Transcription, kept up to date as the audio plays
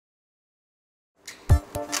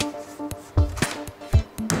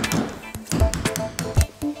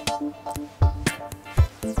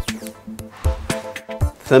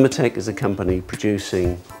Thermatek is a company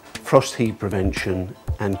producing frost heave prevention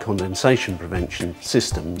and condensation prevention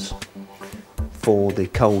systems for the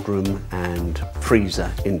cold room and freezer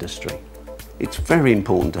industry. It's very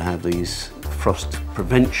important to have these frost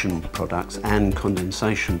prevention products and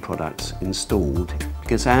condensation products installed,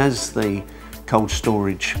 because as the cold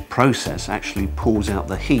storage process actually pulls out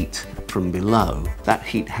the heat from below, that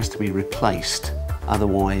heat has to be replaced.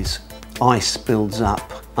 Otherwise, ice builds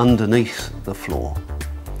up underneath the floor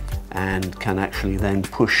and can actually then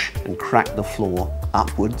push and crack the floor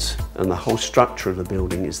upwards, and the whole structure of the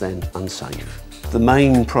building is then unsafe. The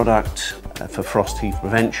main product for frost heave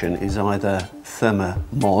prevention is either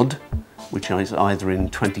Thermatek, which is either in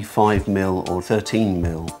 25mm or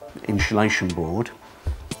 13mm insulation board,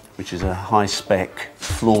 which is a high-spec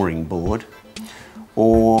flooring board,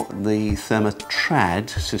 or the Thermatek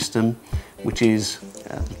system, which is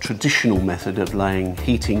the traditional method of laying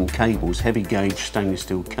heating cables, heavy gauge stainless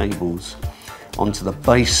steel cables, onto the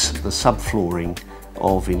base, the subflooring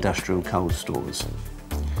of industrial cold stores.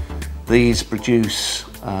 These produce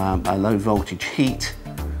a low voltage heat,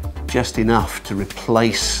 just enough to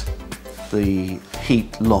replace the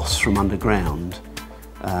heat loss from underground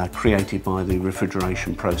created by the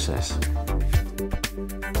refrigeration process.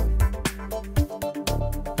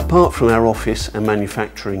 Apart from our office and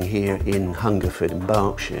manufacturing here in Hungerford in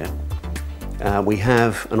Berkshire, we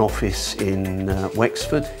have an office in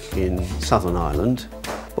Wexford in Southern Ireland,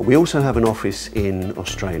 but we also have an office in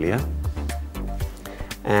Australia,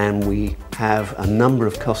 and we have a number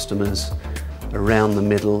of customers around the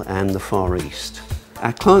Middle and the Far East.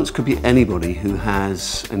 Our clients could be anybody who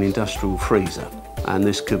has an industrial freezer, and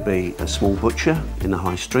this could be a small butcher in the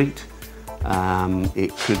high street.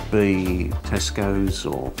 It could be Tesco's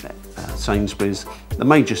or Sainsbury's, the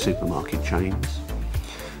major supermarket chains.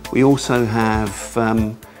 We also have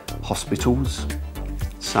hospitals.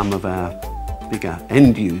 Some of our bigger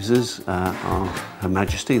end users are Her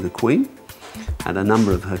Majesty the Queen and a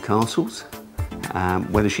number of her castles,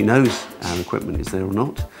 whether she knows our equipment is there or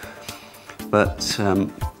not. But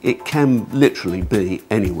it can literally be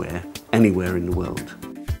anywhere in the world.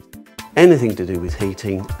 Anything to do with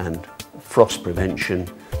heating and frost prevention,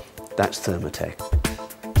 that's Thermatek.